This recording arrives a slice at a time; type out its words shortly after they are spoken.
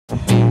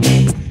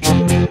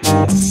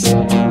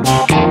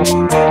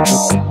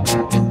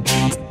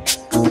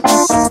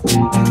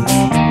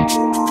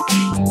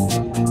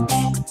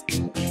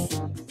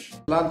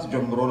ላንት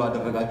ጀምሮ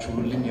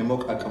ላደረጋችሁልኝ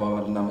የሞቅ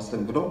አቀባበልና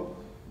መስተንግዶ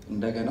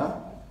እንደገና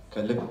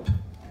ከልብ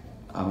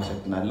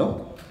አመሰግናለሁ።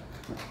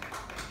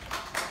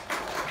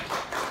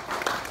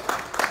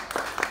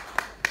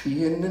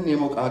 ይሄንን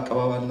የሞቅ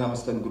አቀባበልና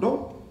መስተንግዶ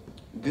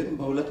ግን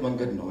በሁለት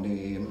መንገድ ነው እኔ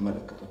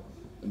የምመለከተው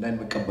እና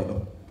የምቀበለው።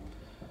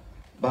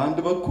 በአንድ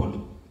በኩል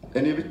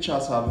እኔ ብቻ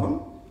ሳልሆን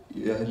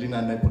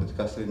የህሊናና የፖለቲካ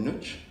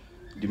እስረኞች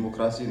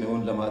ዲሞክራሲን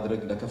እውን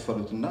ለማድረግ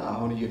ለከፈሉትና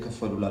አሁን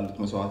እየከፈሉ ላሉት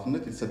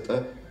መስዋዕትነት የተሰጠ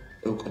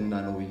እውቅና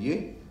ነው ብዬ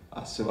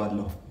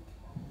አስባለሁ።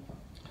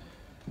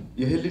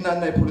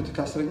 የህሊናና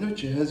የፖለቲካ እስረኞች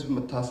የህዝብ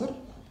መታሰር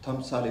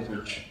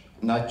ተምሳሌቶች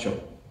ናቸው።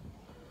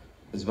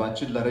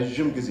 ህዝባችን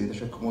ለረጅም ጊዜ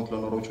ተሸክሞት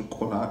ለኖረው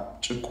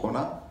ጭቆና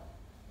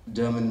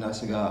ደምና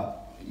ስጋ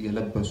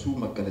የለበሱ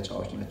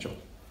መገለጫዎች ናቸው።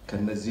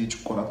 ከነዚህ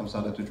ጭቆና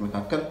ተምሳሌቶች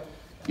መካከል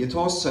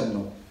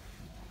የተወሰነው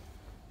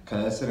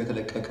ከእስር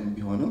የተለቀቅን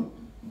ቢሆንም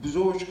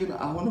ብዙዎች ግን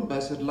አሁንም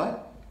በእስር ላይ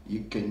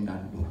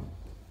ይገኛሉ።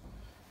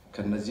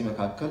 ከነዚህ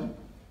መካከል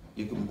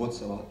የግንቦት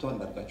ሰባቱ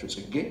አንዳርጋቸው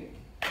ጽጌ፣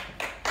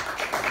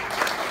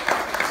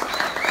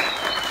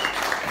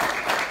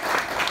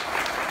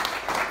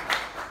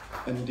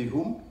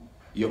 እንዲሁም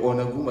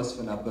የኦነጉ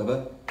መስፍን አበበ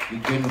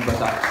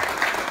ይገኙበታል።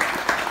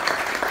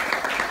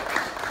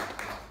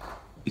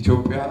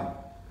 ኢትዮጵያ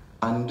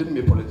አንድም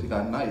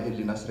የፖለቲካና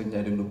የህሊና እስረኛ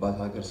የሌሉባት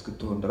ሀገር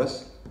እስክትሆን ድረስ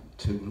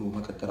ትግሉ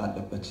መቀጠል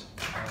አለበት።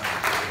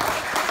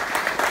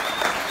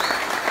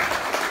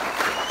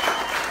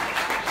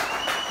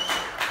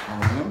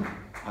 አሁንም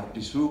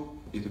አዲሱ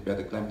የኢትዮጵያ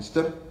ጠቅላይ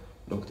ሚኒስትር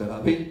ዶክተር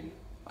አብይ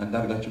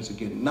አንዳርጋቸው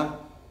ጽጌንና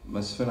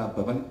መስፍን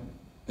አበበን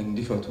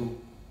እንዲፈቱ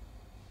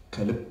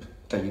ከልብ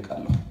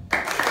ጠይቃለሁ።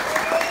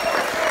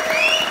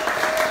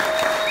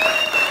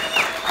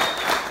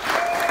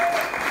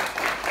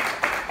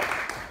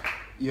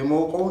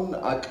 የሞቆን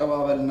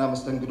አቀባበልና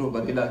መስተንግዶ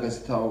በሌላ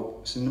ገጽታው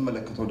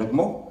ስንመለከተው ደግሞ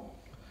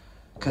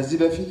ከዚህ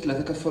በፊት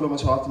ለተከፈለው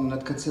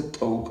መስዋዕትነት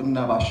ከተሰጠው እውቅና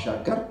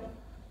ባሻገር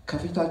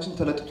ከፊታችን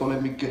ተለጥጦ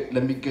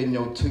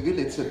ለሚገኘው ትግል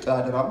የተሰጠ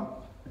አደራም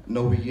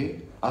ነው ብዬ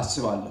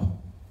አስባለሁ።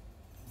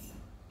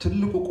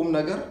 ትልቁ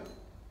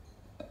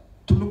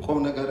ቁም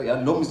ነገር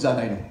ያለው እዛ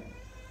ላይ ነው።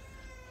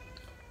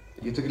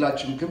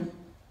 የትግላችን ግብ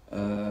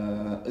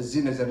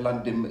እዚህ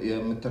ኔዘርላንድ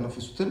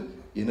የምትተነፍሱትን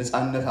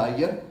የነጻነት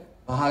አየር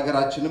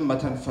በሀገራችንም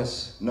መተንፈስ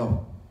ነው።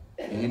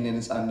 ይህን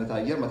የነጻነት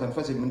አየር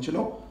መተንፈስ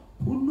የምንችለው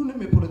ሁሉንም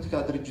የፖለቲካ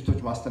ድርጅቶች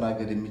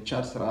ማስተናገድ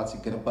የሚቻል ስርዓት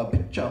ሲገነባ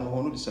ብቻ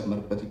መሆኑ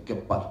ሊሰመርበት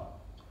ይገባል።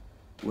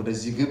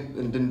 ወደዚህ ግብ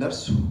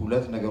እንድንደርስ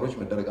ሁለት ነገሮች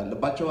መደረግ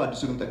አለባቸው።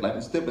 አዲሱንም ጠቅላይ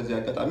ሚኒስትር በዚህ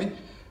አጋጣሚ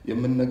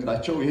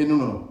የምንነግራቸው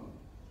ይሄንኑ ነው።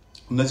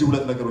 እነዚህ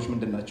ሁለት ነገሮች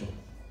ምንድናቸው?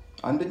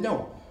 አንደኛው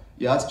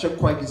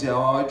የአስቸኳይ ጊዜ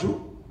አዋጁ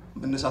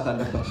መነሳት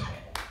አለበት።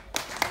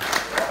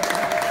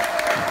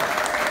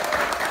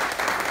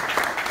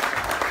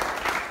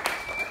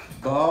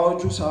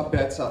 በአዋጁ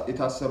ሳቢያ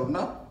የታሰሩና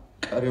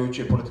ቀሪዎች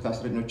የፖለቲካ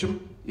እስረኞችም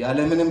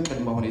ያለምንም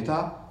ቅድመ ሁኔታ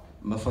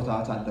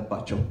መፈታት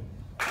አለባቸው።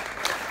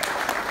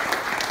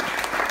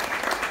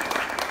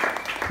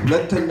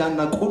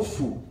 ሁለተኛና ቁልፉ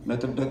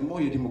ነጥብ ደግሞ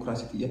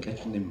የዲሞክራሲ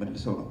ጥያቄያችንን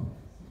የሚመልሰው ነው።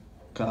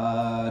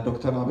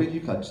 ከዶክተር አብይ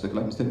ከአዲስ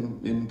ጠቅላይ ሚኒስትር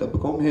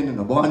የምንጠብቀው ይሄንን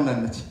ነው።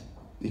 በዋናነት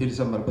ይሄ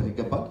ሊሰመርበት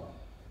ይገባል።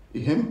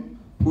 ይሄም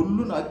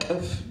ሁሉን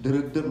አቀፍ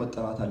ድርድር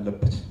መጠራት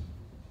አለበት።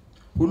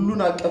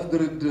 ሁሉን አቀፍ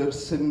ድርድር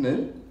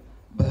ስንል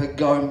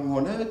በህጋዊም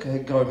ሆነ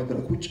ከህጋዊ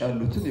መድረክ ውጭ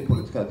ያሉትን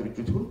የፖለቲካ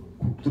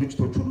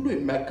ድርጅቶች ሁሉ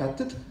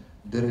የሚያካትት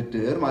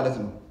ድርድር ማለት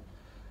ነው።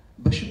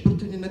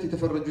 በሽብርተኝነት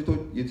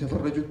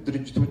የተፈረጁት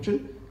ድርጅቶችን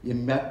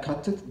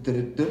የሚያካትት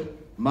ድርድር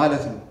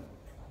ማለት ነው።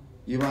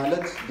 ይህ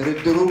ማለት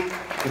ድርድሩ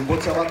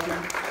ግንቦት ሰባትን፣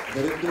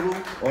 ድርድሩ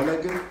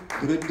ኦነግን፣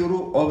 ድርድሩ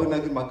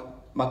ኦብነግን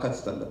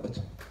ማካተት አለበት።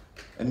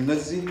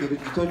 እነዚህ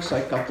ድርጅቶች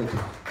ሳይካተቱ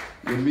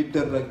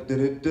የሚደረግ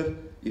ድርድር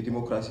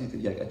የዲሞክራሲ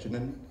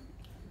ጥያቄያችንን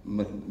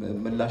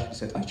ምላሽ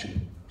ሊሰጥ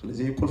አይችልም።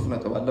 ስለዚህ ቁልፍ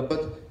ነጥብ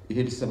አለበት። ይሄ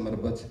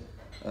ሊሰመርበት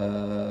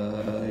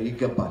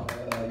ይገባል።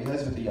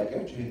 የህዝብ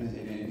ጥያቄዎች ይሄ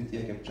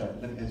ጥያቄ ብቻ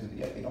አይደለም፣ የህዝብ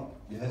ጥያቄ ነው።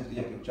 የህዝብ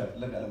ጥያቄ ብቻ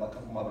አይደለም፣ የዓለም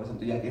አቀፉ ማህበረሰብ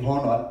ጥያቄ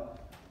ሆኗል።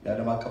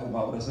 የዓለም አቀፉ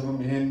ማህበረሰብም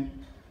ይሄን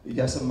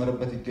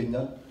እያሰመረበት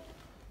ይገኛል።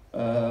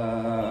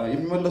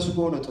 የሚመለሱ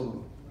ከሆነ ጥሩ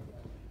ነው።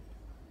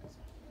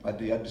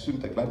 የአዲሱን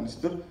ጠቅላይ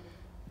ሚኒስትር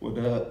ወደ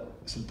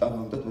ስልጣን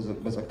መምጣት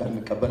በጸጋ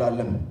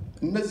እንቀበላለን።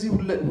 እነዚህ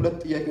ሁለት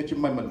ጥያቄዎች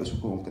የማይመለሱ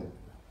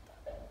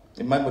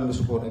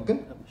ከሆነ ግን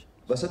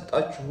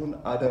በሰጣችሁን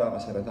አደራ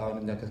መሰረት አሁን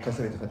እኛ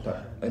ከስር የተፈታ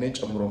እኔ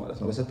ጨምሮ ማለት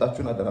ነው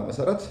በሰጣችሁን አደራ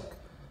መሰረት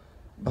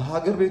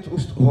በሀገር ቤት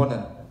ውስጥ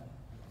ሆነን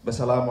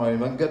በሰላማዊ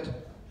መንገድ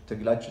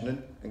ትግላችንን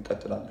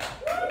እንቀጥላለን።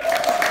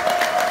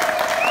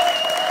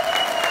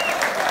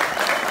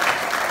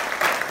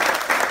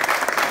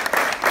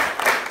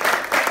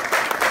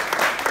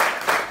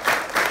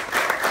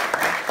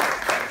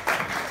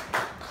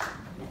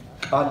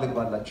 ቃል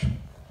ልግባላችሁ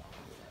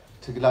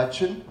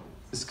ትግላችን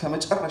እስከ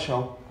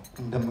መጨረሻው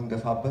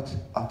እንደምንገፋበት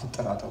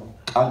አትጠራጠሩ።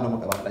 ቃል ነው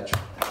መገባላችሁ።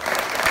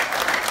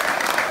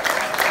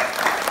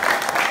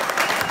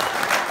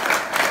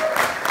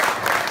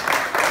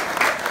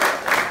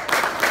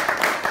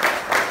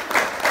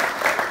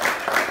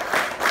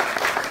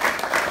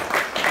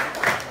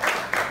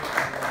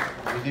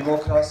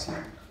 የዲሞክራሲ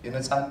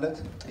የነጻነት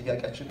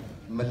ጥያቄያችን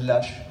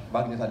ምላሽ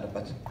ማግኘት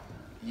አለበት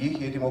ይህ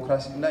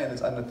የዲሞክራሲና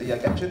የነጻነት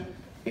ጥያቄያችን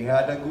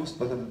ኢህአዴግ ውስጥ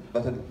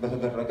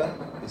በተደረገ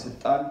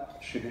የስልጣን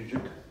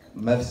ሽግግር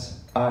መልስ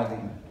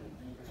አያገኝ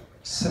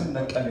ስም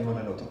ነቀል የሆነ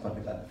ለውጥ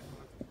እንፈልጋለን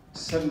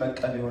ስም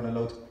ነቀል የሆነ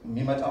ለውጥ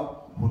የሚመጣው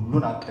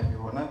ሁሉን አቀፍ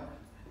የሆነ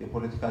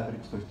የፖለቲካ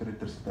ድርጅቶች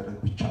ድርድር ሲደረግ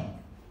ብቻ ነው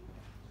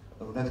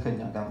እውነት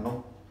ከኛ ጋር ነው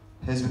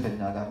ህዝብ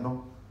ከኛ ጋር ነው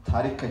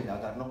ታሪክ ከኛ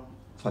ጋር ነው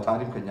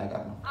ፈጣሪም ከኛ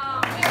ጋር ነው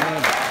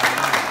አሜን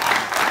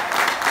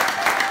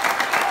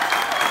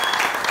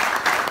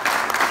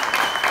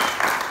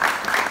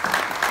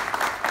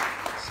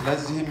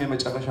ስለዚህም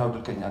የመጨረሻው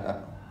ድል ከኛ ጋር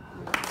ነው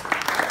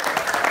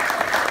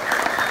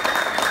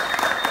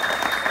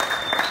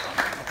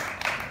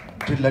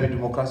ድል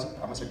ለዲሞክራሲ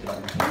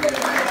አመሰግናለሁ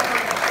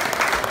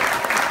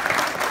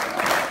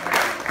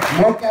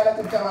ሞቅ ያለ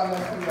ጭብጨባ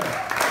ለእስክንድር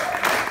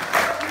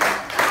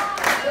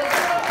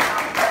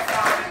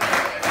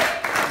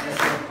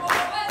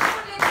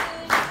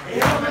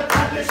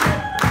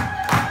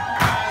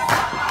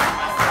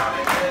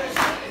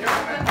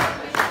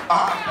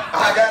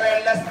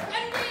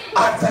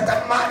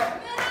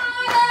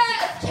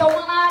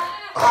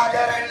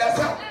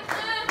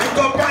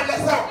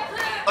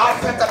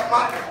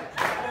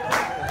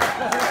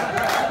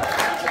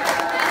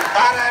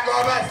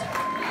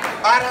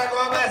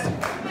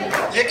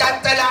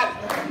ይቀጥላል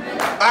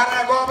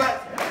አረጎበት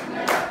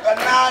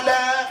እናለ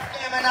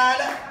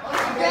የምናለ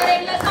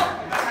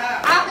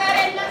አገር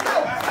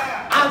የለሰው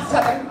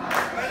አንሰጥም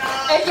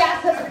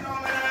እያስብ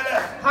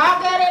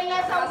ሀገር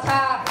የለሰው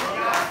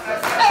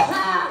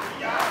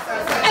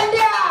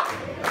እንዲያ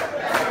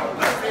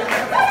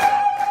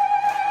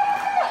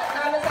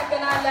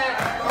እናመሰግናለን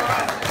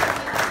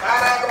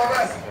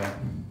አረጎበት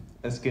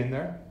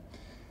Eskinder,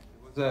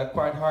 it was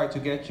quite hard to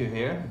get you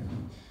here.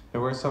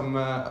 There were some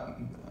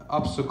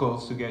obstacles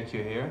to get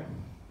you here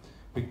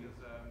because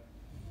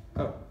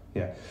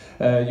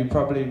you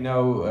probably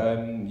know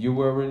you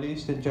were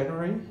released in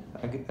January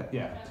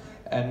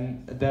and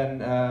then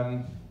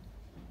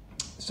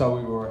so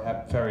we were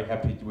very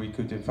happy we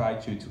could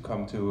invite you to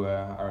come to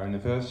our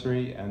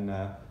anniversary and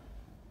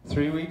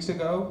 3 weeks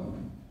ago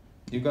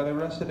you got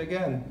arrested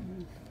again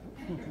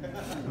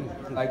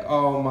like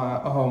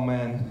oh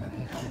man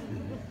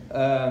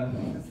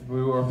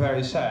we were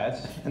very sad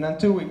and then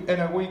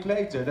a week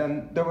later then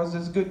there was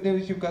this good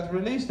news you got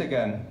released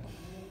again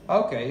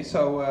okay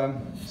so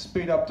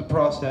speed up the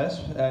process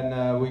and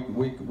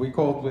we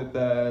called with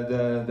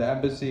the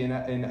embassy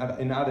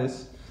in Addis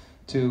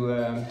to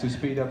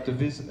speed up the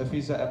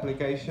visa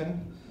application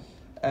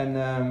and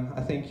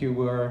I think you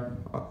were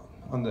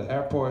on the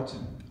airport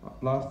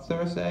last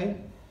Thursday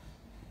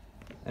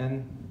and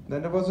then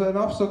there was an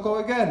obstacle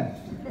again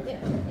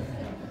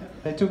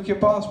they took your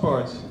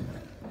passport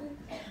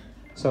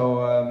so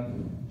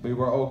we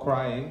were all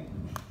crying.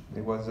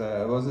 It was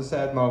a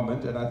sad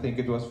moment, and I think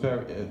it was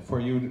for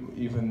you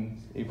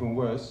even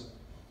worse.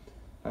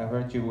 I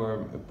heard you were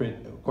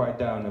quite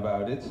down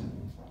about it.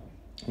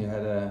 You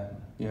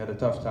had a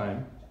tough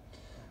time,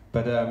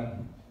 but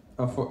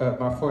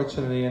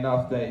unfortunately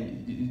enough,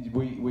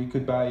 we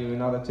could buy you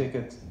another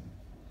ticket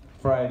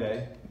Friday,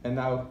 and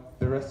now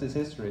the rest is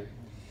history.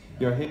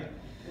 You're here.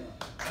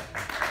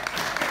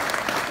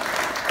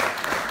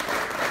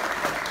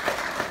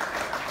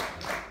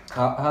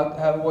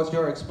 How was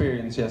your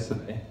experience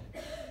yesterday?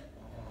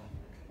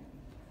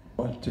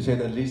 Well, to say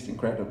the least,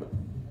 incredible.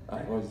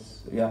 It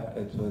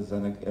was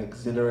an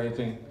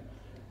exhilarating,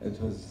 it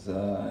was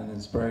an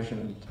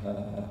inspirational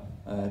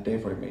day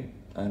for me,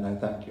 and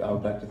I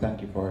would like to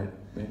thank you for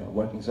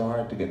working so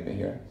hard to get me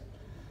here.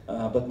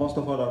 But most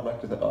of all, I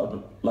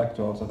would like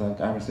to also thank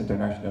Amnesty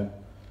International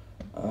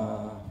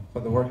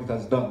for the work it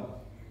has done.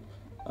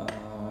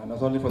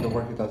 Not only for the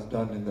work it has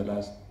done in the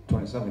last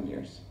 27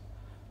 years,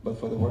 but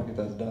for the work it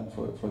has done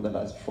for the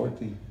last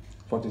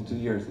 42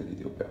 years in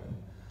Ethiopia.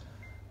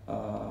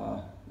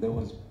 There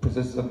was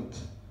persistent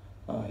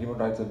human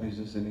rights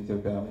abuses in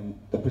Ethiopia. I mean,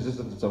 the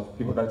persistence of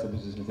human rights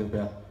abuses in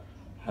Ethiopia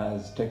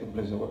has taken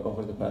place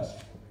over the past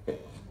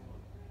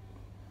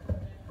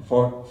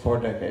 4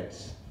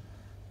 decades.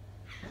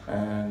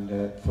 And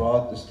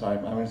throughout this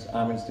time,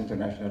 Amnesty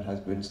International has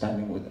been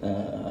standing with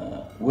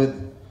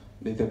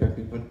the Ethiopian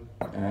people,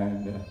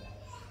 and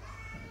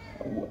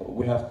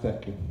we have to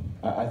thank you.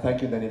 I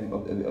thank you in the name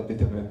of the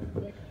Ethiopian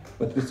people.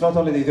 But it's not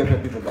only the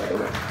Ethiopian people, by the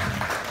way.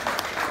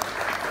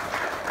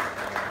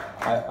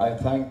 I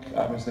thank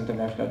Amnesty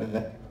International in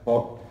the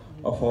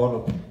of all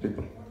of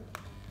people,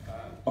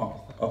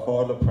 of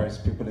all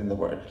oppressed people in the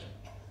world,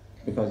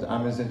 because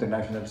Amnesty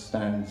International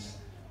stands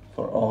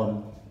for all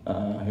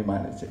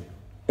humanity,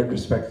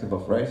 irrespective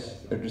of race,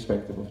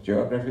 irrespective of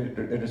geography,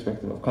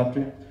 irrespective of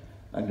country,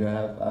 and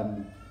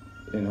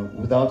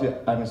without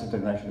Amnesty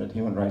International,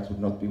 human rights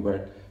would not be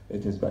where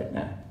it is right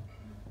now.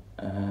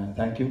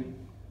 Thank you.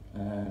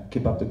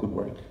 Keep up the good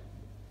work.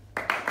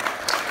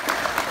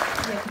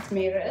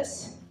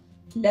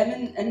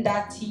 ለምን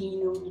እንዳቲ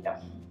ነው የሚለው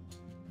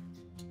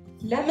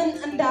ለምን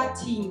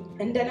እንዳቲ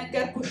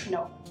እንደነገርኩሽ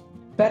ነው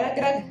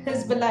በረግረግ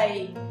ህዝብ ላይ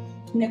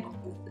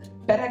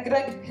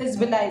በረግረግ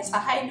ህዝብ ላይ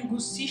ፀሐይ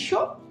ንጉስ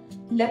ሲሾም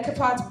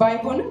ለክፋት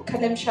ባይሆንም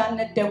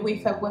ከለምሻነት ደዌ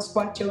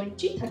ፈወስኳቸው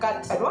እንጂ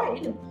ተቃጠሉ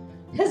አይልም።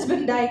 ህዝብ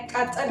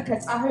እንዳይቃጠል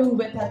ከፀሐዩ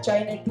በታች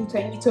አይነዱ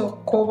ተኝተው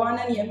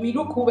ኮባነን የሚሉ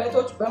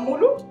ኩበቶች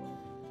በሙሉ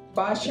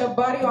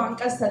በአሸባሪው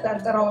አንቀጽ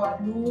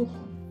ተጠርጥረዋሉ።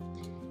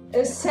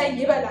 እሰይ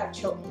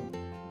ይበላቸው።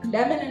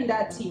 ለምን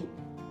እንዳትይ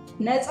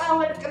ነፃ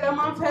ወርቅ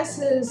ለማንፈስ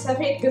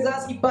ሰፌድ ግዛ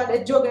ሲባል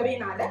እጆ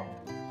ገቤን አለ።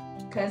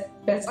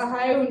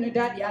 በፀሐዩ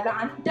ንዳድ ያለ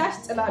አንዳች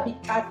ጥላ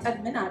ቢቃጠል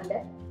ምን አለ?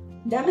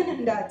 ለምን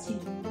እንዳትይ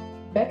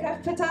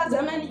በከፍታ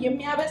ዘመን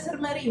የሚያበስር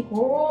መሪ ሆ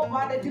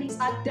ባለ ድምፅ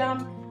አዳም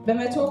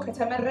በመቶ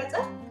ከተመረጠ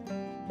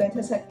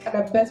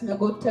በተሰቀለበት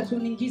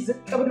መጎተቱን እንጂ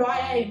ዝቅ ብሎ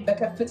አያይም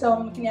በከፍታው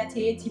ምክንያት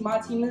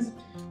የቲማቲም ህዝብ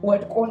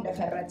ወድቆ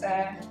እንደፈረጠ።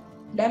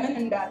 ለምን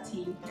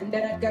እንዳትይ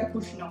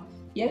እንደነገርኩሽ ነው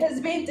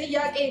የህዝቤን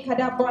ጥያቄ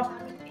ከዳቧት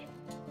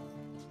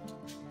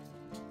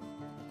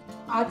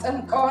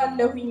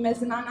አጠምቀዋለሁኝ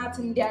መዝናናት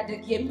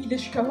እንዲያደግ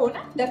የሚልሽ ከሆነ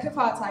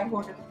ለክፋት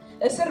አይሆንም።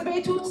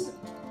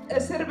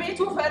 እስር ቤቱ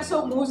ፈርሶ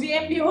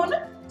ሙዚየም ቢሆን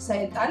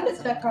ሰይጣን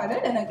ልትለካለ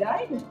ለነገ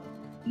አይደል?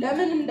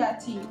 ለምን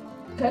እንዳትይ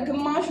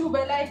ከግማሹ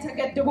በላይ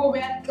ተገድቦ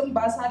ቢያልቅም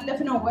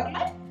ባሳለፍነው ወር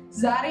ላይ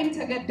ዛሬም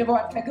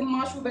ተገድቧል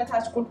ከግማሹ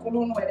በታች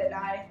ቁልቁሉን ወደ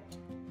ላይ።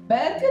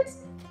 በእርግጥ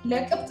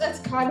ለቅብጠት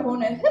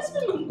ካልሆነ ህዝብ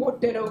ምን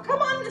ጎደለው?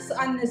 ከማንስ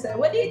አነሰ?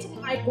 ወዴትም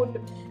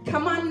አይጎልም፣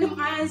 ከማንም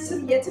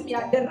አያንስም፣ የትም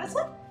ያደረሰ።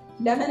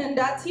 ለምን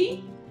እንዳትይ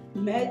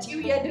መጪው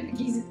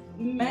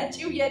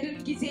የድል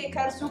ጊዜ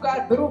ከእርሱ ጋር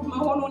ብሩህ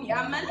መሆኑን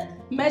ያመነ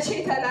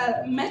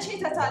መቼ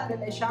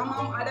ተታለለ?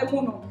 ሻማም ዓለሙ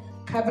ነው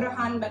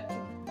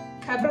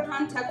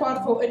ከብርሃን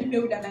ተኳርፎ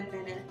እድሜው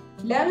ለመነነ።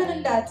 ለምን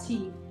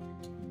እንዳትይ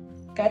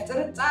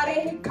ከጥርጣሬ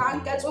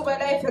ከአንቀጹ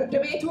በላይ ፍርድ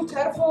ቤቱ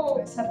ተርፎ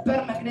ሰበር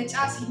መግለጫ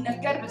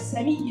ሲነገር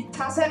በሰሚ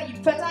ይታሰር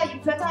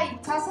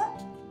ይታሰር።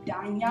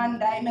 ዳኛ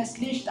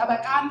እንዳይመስልሽ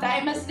ጠበቃ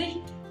እንዳይመስልሽ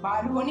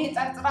ባልሆኔ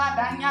ጠርጥራ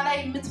ዳኛ ላይ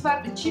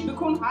የምትፈርድ እቺ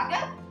ብኩን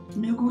ሀገር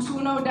ንጉሱ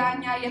ነው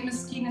ዳኛ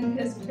የምስኪንን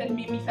ህዝብ ህልም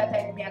የሚፈታ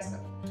የሚያስር።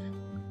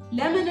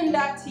 ለምን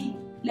እንዳትይ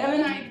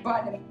ለምን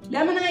አይባልም?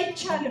 ለምን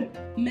አይቻልም?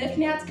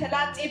 ምክንያት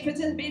ከላጤ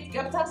ፍትህ ቤት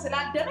ገብታ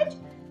ስላደረች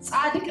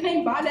ጻድቅ ነኝ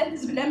ባለ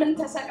ህዝብ ለምን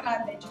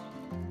ተሰቅላለች?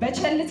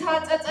 በቸልታ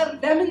ጠጠር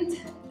ለምን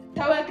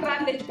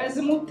ተወግራለች?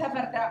 በዝሙት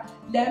ተፈርዳ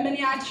ለምን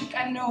ያልሽ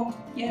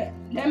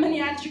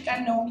ቀን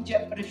ነው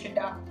ይጀምርሽ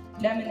ዕዳ?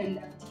 ለምን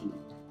እንዳትይ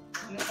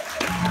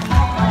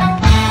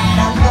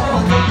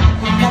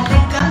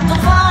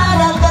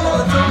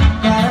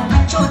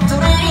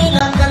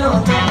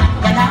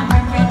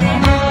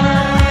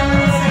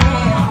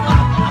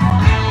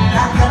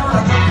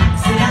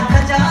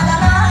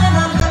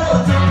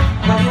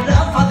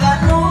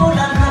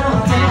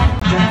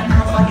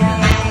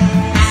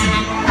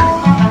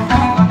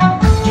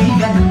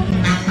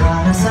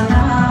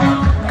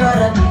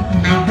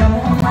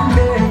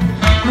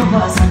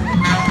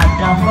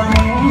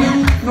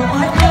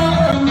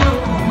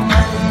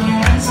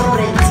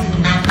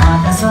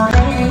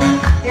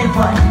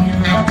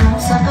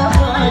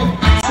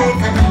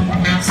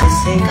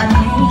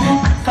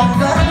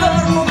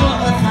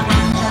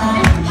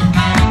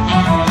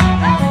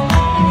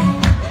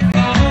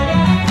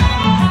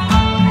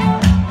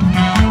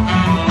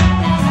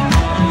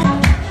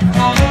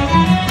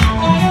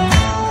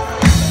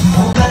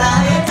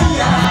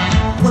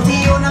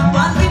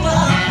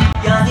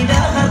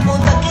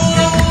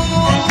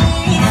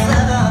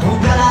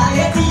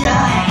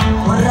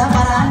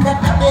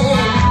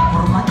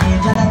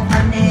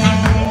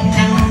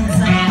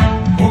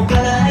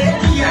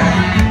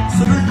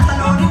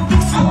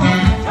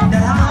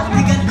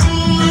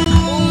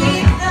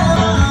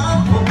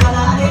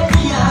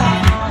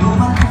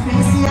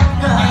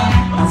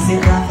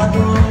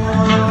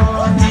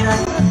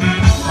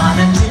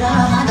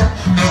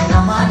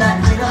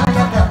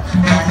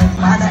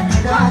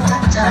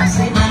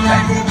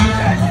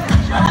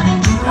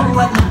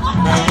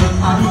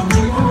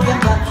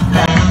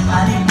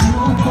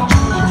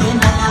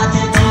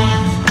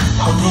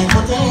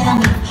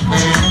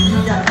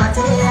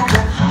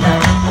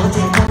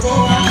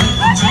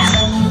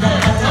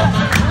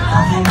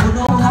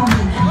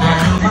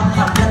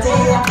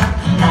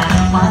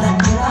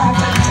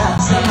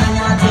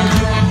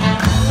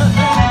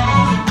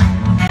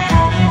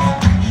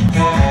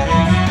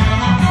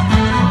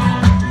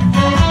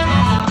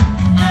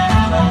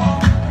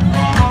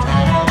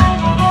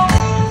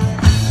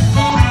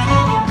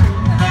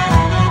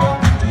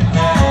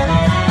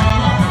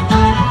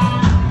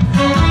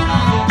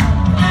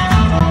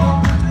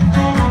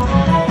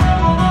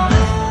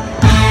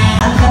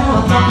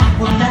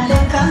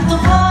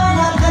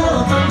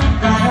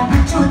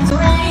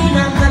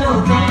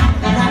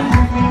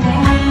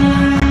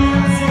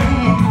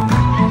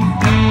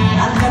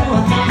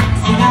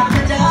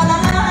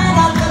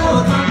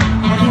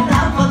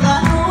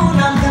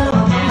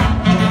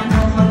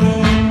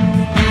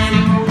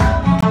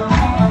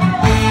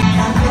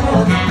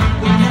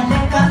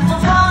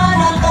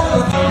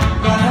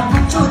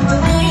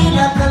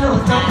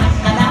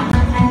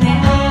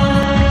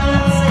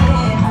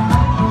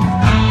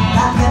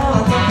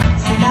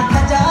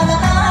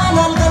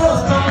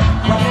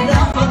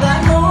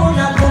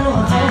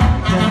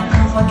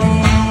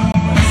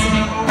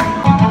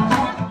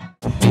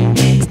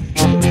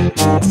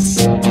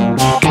Thank you.